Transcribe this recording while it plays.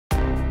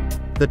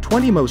The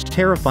 20 most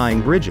terrifying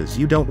bridges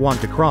you don't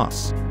want to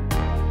cross.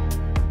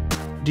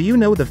 Do you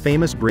know the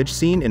famous bridge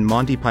scene in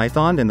Monty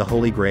Python and the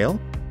Holy Grail?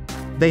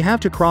 They have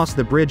to cross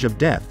the Bridge of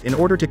Death in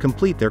order to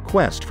complete their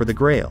quest for the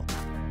Grail.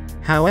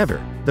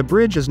 However, the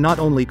bridge is not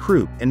only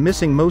crooked and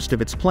missing most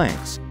of its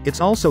planks,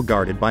 it's also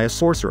guarded by a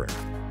sorcerer.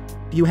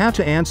 You have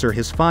to answer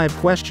his 5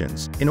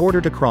 questions in order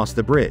to cross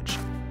the bridge.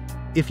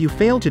 If you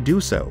fail to do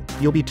so,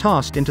 you'll be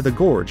tossed into the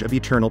gorge of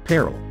eternal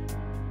peril.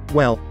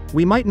 Well,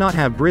 we might not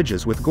have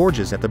bridges with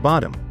gorges at the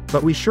bottom,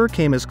 but we sure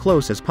came as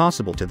close as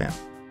possible to them.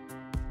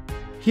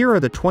 Here are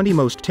the 20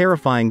 most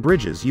terrifying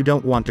bridges you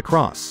don't want to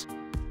cross.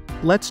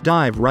 Let's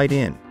dive right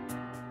in.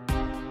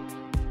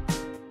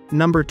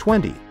 Number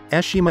 20,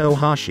 Eshima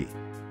Ohashi.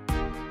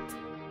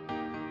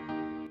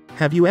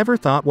 Have you ever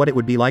thought what it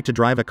would be like to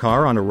drive a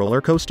car on a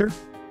roller coaster?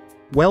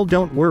 Well,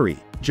 don't worry,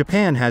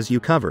 Japan has you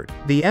covered.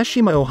 The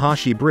Eshima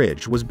Ohashi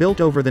Bridge was built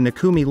over the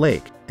Nikumi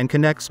Lake, and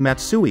connects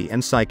Matsui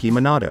and Saiki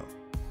Minato.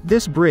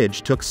 This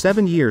bridge took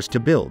 7 years to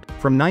build,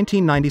 from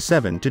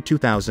 1997 to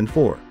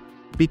 2004.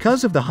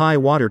 Because of the high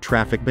water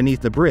traffic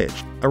beneath the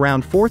bridge,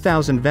 around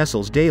 4,000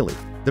 vessels daily,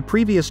 the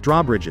previous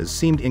drawbridges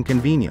seemed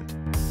inconvenient.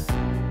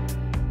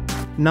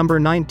 Number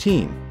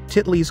 19,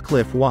 Titli's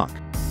Cliff Walk.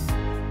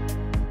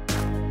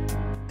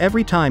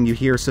 Every time you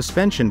hear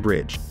suspension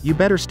bridge, you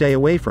better stay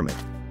away from it.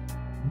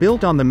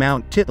 Built on the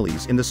Mount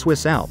Titlis in the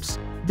Swiss Alps,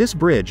 this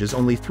bridge is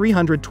only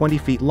 320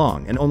 feet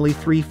long and only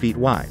 3 feet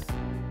wide.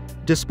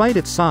 Despite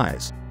its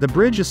size, the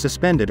bridge is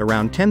suspended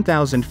around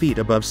 10,000 feet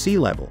above sea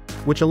level,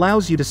 which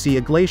allows you to see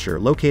a glacier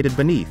located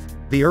beneath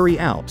the Uri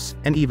Alps,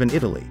 and even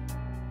Italy.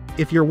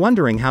 If you're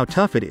wondering how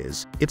tough it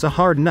is, it's a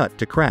hard nut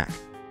to crack.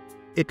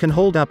 It can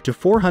hold up to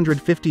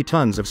 450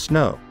 tons of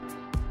snow.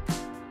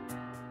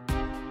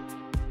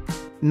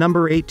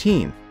 Number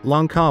 18,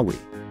 Langkawi.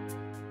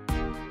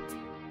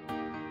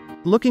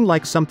 Looking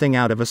like something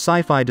out of a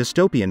sci-fi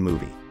dystopian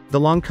movie, the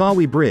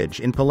Langkawi Bridge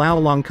in Pulau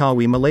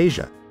Langkawi,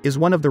 Malaysia, is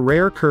one of the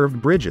rare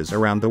curved bridges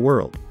around the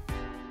world.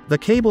 The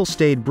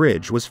cable-stayed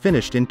bridge was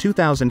finished in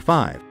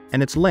 2005,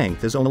 and its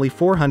length is only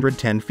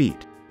 410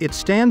 feet. It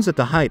stands at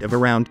the height of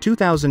around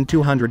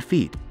 2,200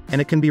 feet, and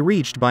it can be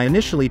reached by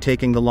initially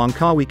taking the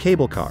Langkawi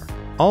cable car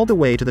all the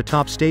way to the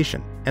top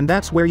station, and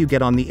that's where you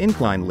get on the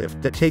incline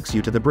lift that takes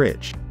you to the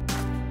bridge.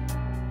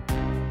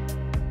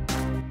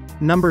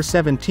 Number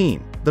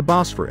 17, the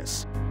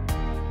Bosphorus.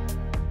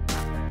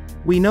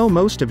 We know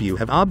most of you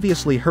have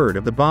obviously heard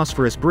of the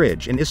Bosphorus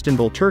Bridge in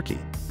Istanbul, Turkey,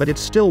 but it's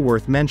still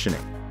worth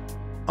mentioning.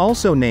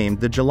 Also named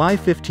the July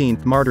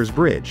 15th Martyrs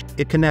Bridge,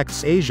 it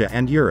connects Asia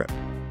and Europe.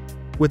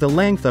 With a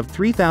length of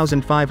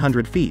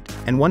 3,500 feet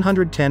and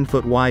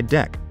 110-foot wide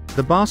deck,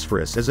 the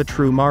Bosphorus is a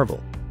true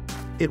marvel.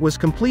 It was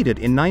completed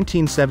in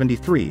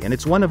 1973 and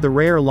it's one of the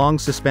rare long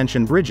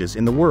suspension bridges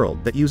in the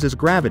world that uses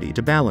gravity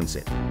to balance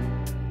it.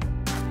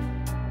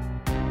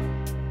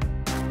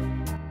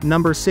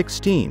 Number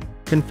 16,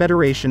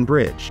 Confederation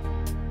Bridge.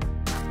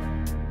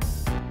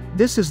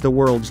 This is the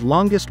world's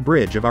longest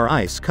bridge of our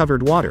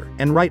ice-covered water,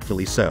 and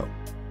rightfully so.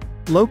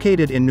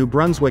 Located in New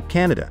Brunswick,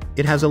 Canada,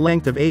 it has a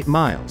length of 8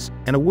 miles,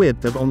 and a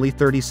width of only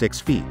 36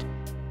 feet.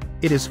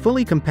 It is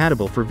fully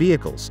compatible for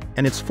vehicles,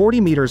 and its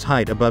 40 meters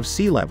height above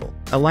sea level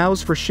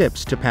allows for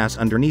ships to pass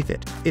underneath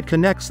it. It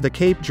connects the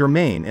Cape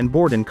Germain and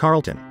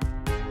Borden-Carleton.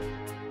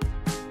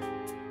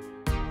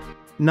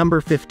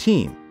 Number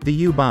 15, the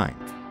U-Bahn.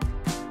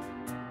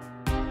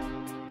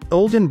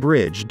 Olden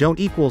Bridge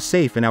don't equal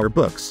safe in our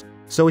books,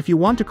 so if you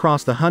want to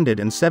cross the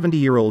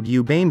 170-year-old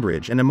U-Bahn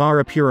Bridge in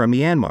Amarapura,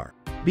 Myanmar,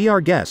 be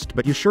our guest,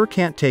 but you sure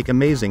can't take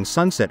amazing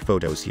sunset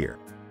photos here.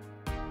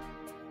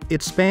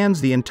 It spans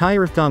the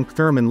entire Thunk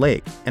Thurman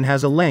Lake, and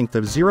has a length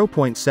of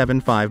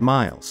 0.75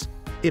 miles.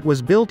 It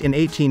was built in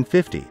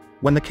 1850,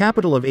 when the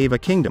capital of Ava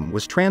Kingdom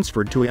was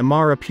transferred to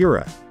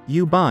Amarapura.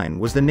 U-Bahn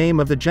was the name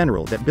of the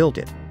general that built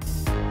it.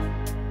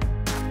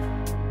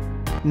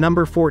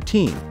 Number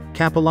 14,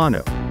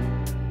 Capilano.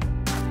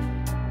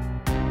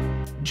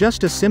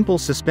 Just a simple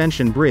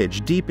suspension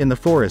bridge deep in the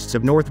forests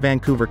of North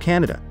Vancouver,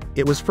 Canada,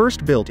 it was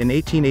first built in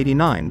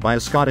 1889 by a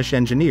Scottish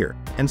engineer,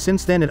 and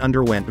since then it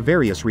underwent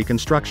various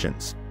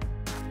reconstructions.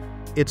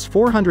 It's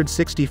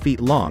 460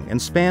 feet long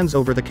and spans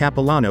over the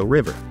Capilano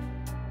River.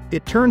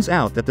 It turns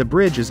out that the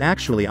bridge is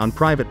actually on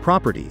private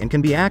property and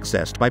can be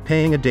accessed by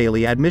paying a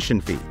daily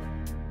admission fee.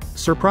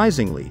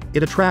 Surprisingly,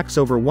 it attracts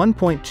over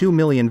 1.2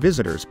 million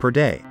visitors per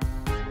day.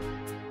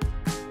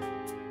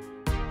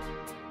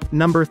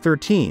 Number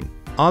 13,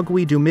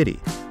 Ogui du Midi.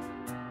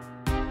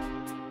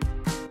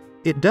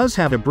 It does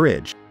have a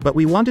bridge, but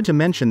we wanted to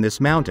mention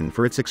this mountain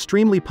for its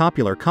extremely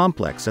popular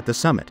complex at the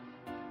summit.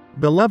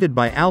 Beloved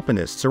by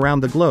alpinists around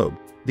the globe,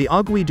 the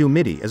Ogui du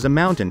Midi is a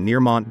mountain near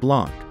Mont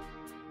Blanc.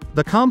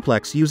 The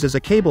complex uses a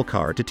cable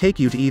car to take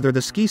you to either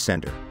the ski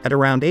center, at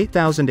around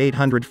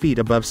 8,800 feet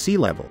above sea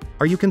level,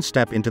 or you can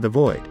step into the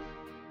void.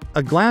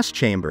 A glass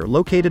chamber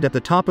located at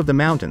the top of the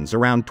mountains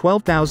around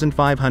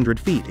 12,500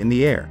 feet in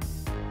the air.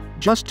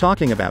 Just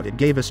talking about it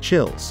gave us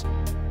chills.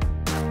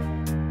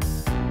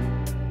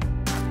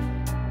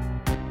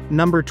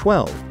 Number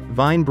 12,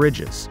 Vine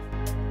Bridges.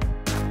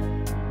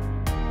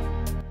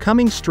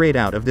 Coming straight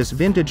out of this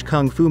vintage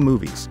kung fu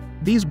movies,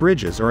 these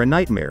bridges are a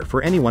nightmare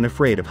for anyone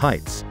afraid of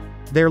heights.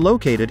 They're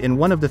located in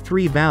one of the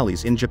 3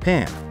 valleys in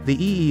Japan, the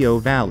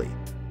Eeo Valley.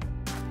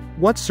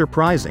 What's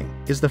surprising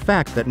is the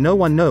fact that no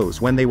one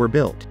knows when they were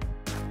built.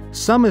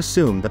 Some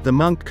assume that the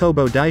monk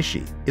Kobo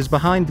Daishi is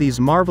behind these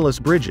marvelous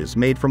bridges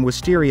made from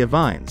wisteria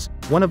vines,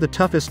 one of the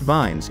toughest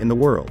vines in the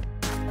world.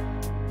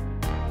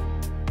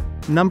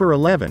 Number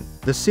 11,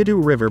 the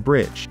Sidhu River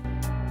Bridge.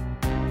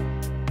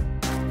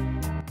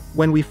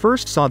 When we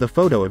first saw the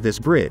photo of this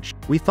bridge,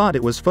 we thought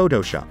it was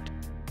photoshopped.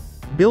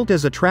 Built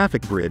as a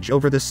traffic bridge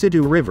over the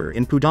Sidhu River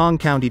in Pudong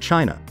County,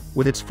 China,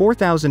 with its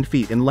 4,000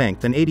 feet in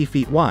length and 80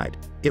 feet wide,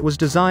 it was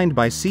designed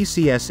by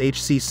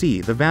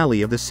CCSHCC. The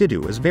valley of the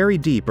Sidhu is very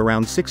deep,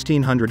 around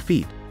 1,600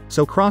 feet,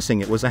 so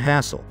crossing it was a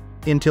hassle.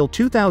 Until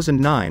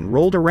 2009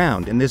 rolled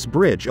around and this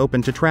bridge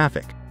opened to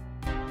traffic.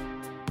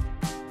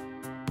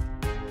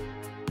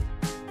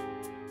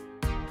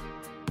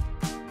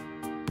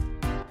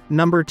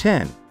 Number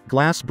 10,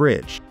 Glass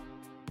Bridge.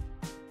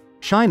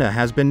 China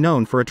has been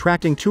known for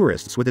attracting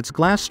tourists with its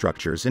glass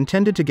structures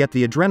intended to get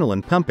the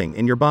adrenaline pumping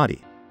in your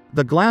body.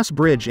 The glass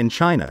bridge in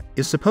China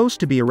is supposed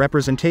to be a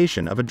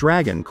representation of a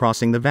dragon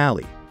crossing the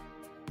valley.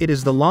 It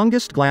is the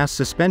longest glass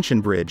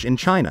suspension bridge in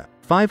China,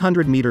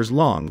 500 meters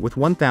long with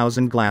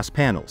 1,000 glass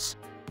panels.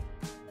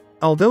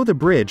 Although the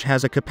bridge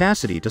has a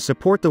capacity to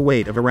support the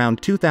weight of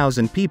around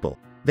 2,000 people,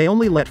 they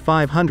only let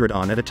 500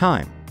 on at a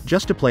time,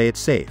 just to play it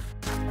safe.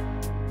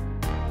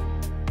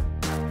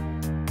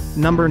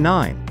 Number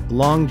 9,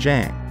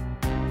 Longjiang.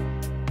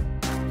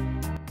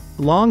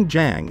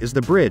 Longjiang is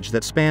the bridge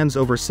that spans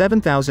over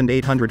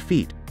 7,800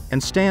 feet,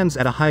 and stands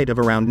at a height of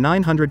around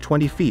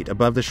 920 feet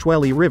above the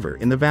Shuili River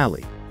in the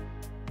valley.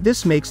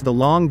 This makes the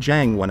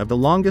Longjiang one of the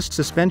longest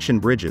suspension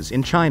bridges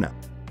in China.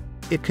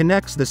 It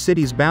connects the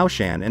cities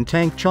Baoshan and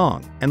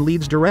Tangchong, and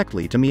leads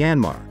directly to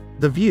Myanmar.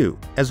 The view,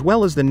 as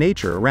well as the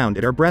nature around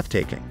it, are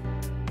breathtaking.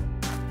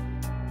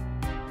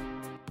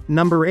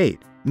 Number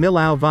 8,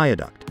 Milao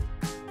Viaduct.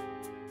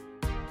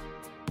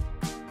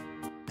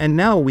 And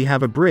now we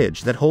have a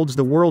bridge that holds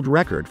the world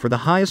record for the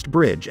highest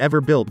bridge ever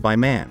built by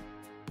man.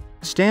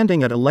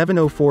 Standing at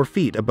 1104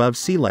 feet above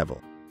sea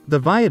level. The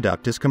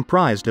viaduct is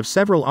comprised of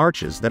several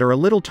arches that are a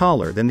little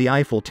taller than the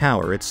Eiffel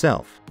Tower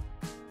itself.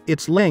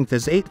 Its length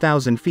is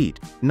 8,000 feet,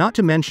 not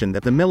to mention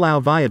that the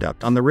Milao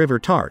Viaduct on the River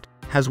Tart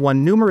has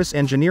won numerous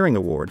engineering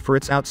awards for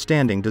its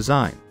outstanding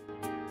design.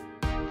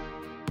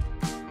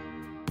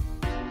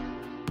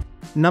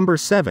 Number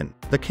 7,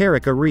 the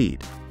Karika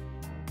Reed.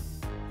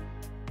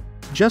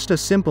 Just a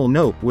simple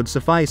note would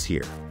suffice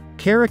here.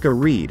 Karika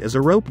Reed is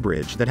a rope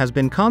bridge that has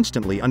been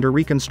constantly under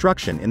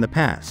reconstruction in the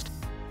past.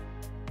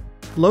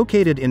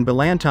 Located in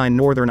Ballantyne,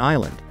 Northern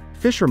Ireland,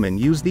 fishermen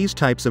use these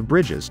types of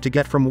bridges to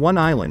get from one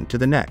island to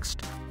the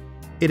next.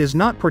 It is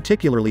not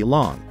particularly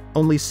long,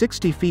 only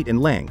 60 feet in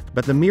length,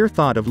 but the mere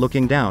thought of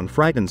looking down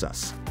frightens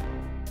us.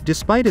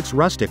 Despite its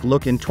rustic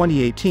look in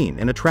 2018,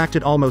 it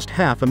attracted almost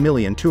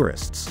 500,000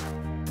 tourists.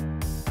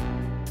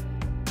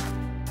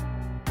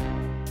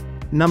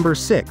 Number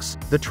 6,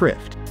 the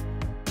Trift.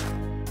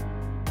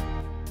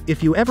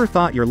 If you ever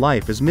thought your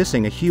life is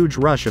missing a huge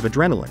rush of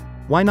adrenaline,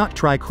 why not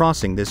try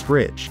crossing this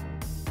bridge?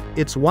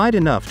 It's wide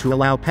enough to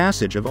allow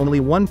passage of only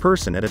one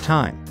person at a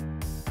time.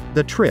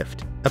 The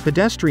Trift, a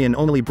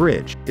pedestrian-only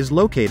bridge, is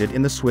located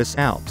in the Swiss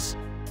Alps.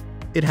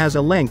 It has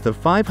a length of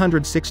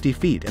 560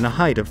 feet and a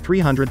height of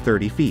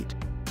 330 feet.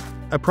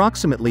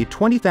 Approximately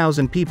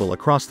 20,000 people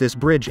cross this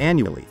bridge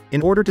annually,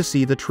 in order to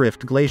see the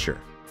Trift Glacier.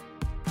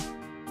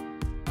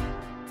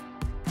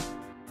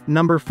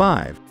 Number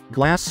 5,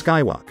 Glass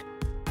Skywalk.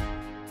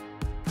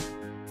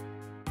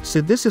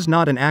 So this is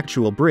not an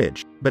actual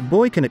bridge, but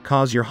boy can it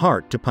cause your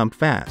heart to pump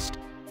fast.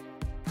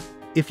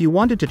 If you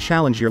wanted to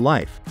challenge your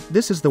life,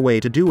 this is the way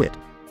to do it.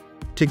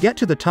 To get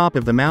to the top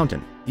of the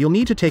mountain, you'll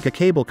need to take a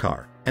cable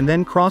car, and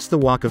then cross the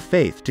Walk of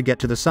Faith to get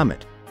to the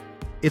summit.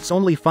 It's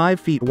only 5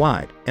 feet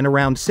wide, and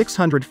around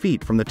 600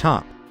 feet from the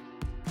top.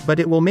 But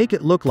it will make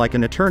it look like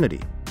an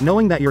eternity,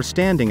 knowing that you're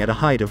standing at a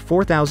height of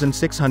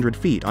 4,600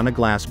 feet on a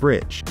glass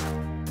bridge.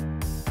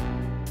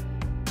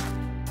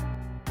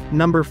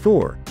 Number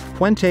 4,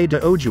 Puente de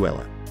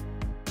Oyuela.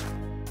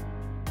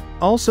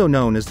 Also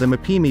known as the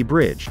Mapimi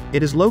Bridge,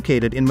 it is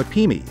located in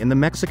Mapimi in the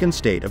Mexican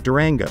state of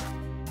Durango.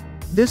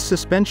 This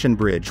suspension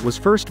bridge was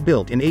first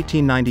built in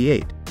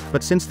 1898,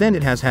 but since then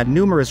it has had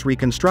numerous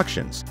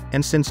reconstructions,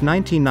 and since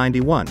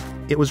 1991,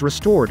 it was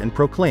restored and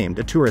proclaimed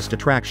a tourist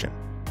attraction.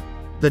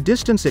 The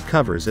distance it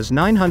covers is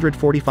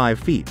 945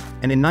 feet,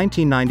 and in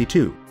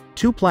 1992,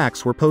 2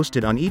 plaques were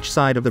posted on each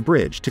side of the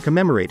bridge to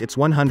commemorate its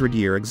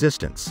 100-year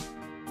existence.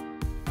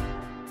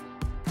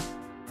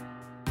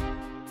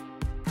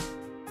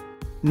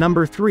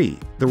 Number 3,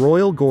 the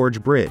Royal Gorge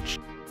Bridge.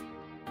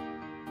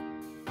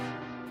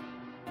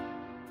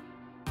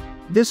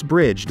 This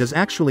bridge does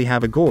actually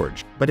have a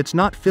gorge, but it's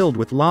not filled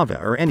with lava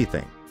or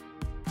anything.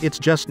 It's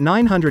just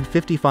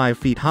 955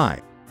 feet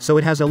high, so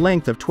it has a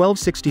length of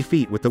 1,260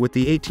 feet with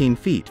the 18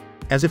 feet,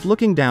 as if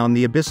looking down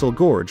the abyssal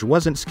gorge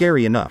wasn't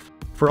scary enough.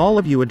 For all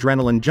of you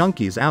adrenaline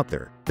junkies out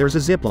there, there's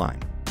a zip line.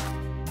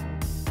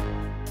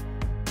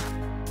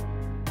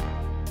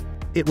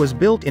 It was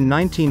built in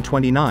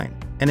 1929,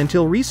 and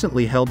until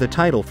recently held the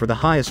title for the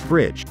highest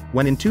bridge,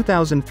 when in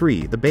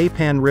 2003 the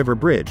Beipan River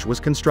Bridge was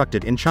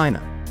constructed in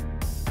China.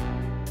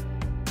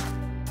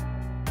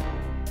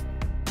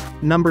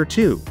 Number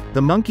 2.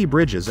 The Monkey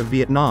Bridges of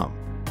Vietnam.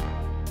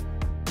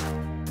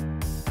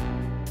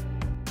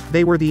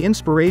 They were the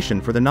inspiration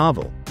for the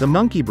novel, The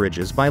Monkey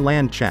Bridges by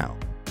Lan Chao.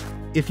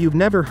 If you've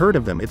never heard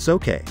of them, it's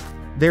okay.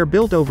 They're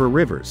built over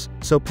rivers,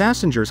 so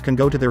passengers can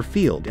go to their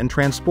field and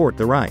transport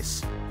the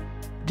rice.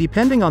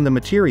 Depending on the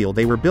material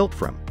they were built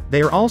from,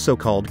 they are also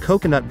called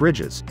coconut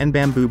bridges and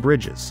bamboo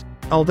bridges.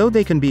 Although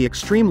they can be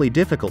extremely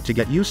difficult to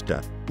get used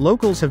to,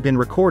 locals have been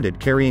recorded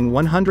carrying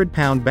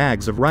 100-pound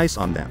bags of rice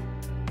on them.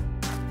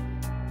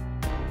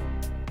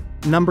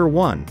 Number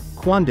 1.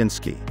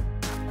 Kwandinsky.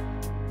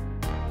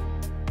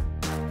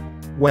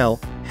 Well,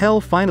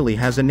 hell finally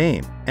has a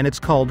name, and it's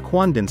called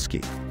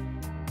Kwandinsky.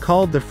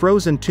 Called the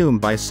Frozen Tomb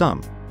by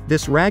some,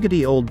 this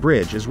raggedy old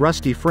bridge, as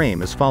rusty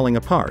frame is falling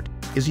apart,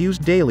 is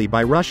used daily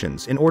by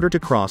Russians in order to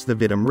cross the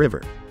Vitim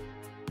River.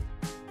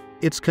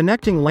 It's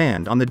connecting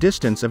land on the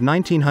distance of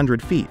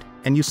 1900 feet,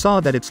 and you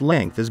saw that its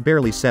length is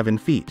barely 7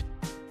 feet.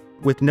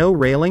 With no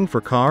railing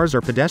for cars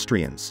or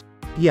pedestrians.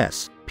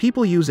 Yes,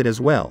 people use it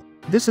as well.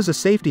 This is a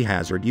safety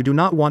hazard you do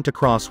not want to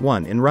cross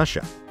one in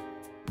Russia.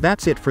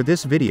 That's it for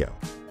this video.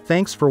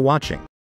 Thanks for watching.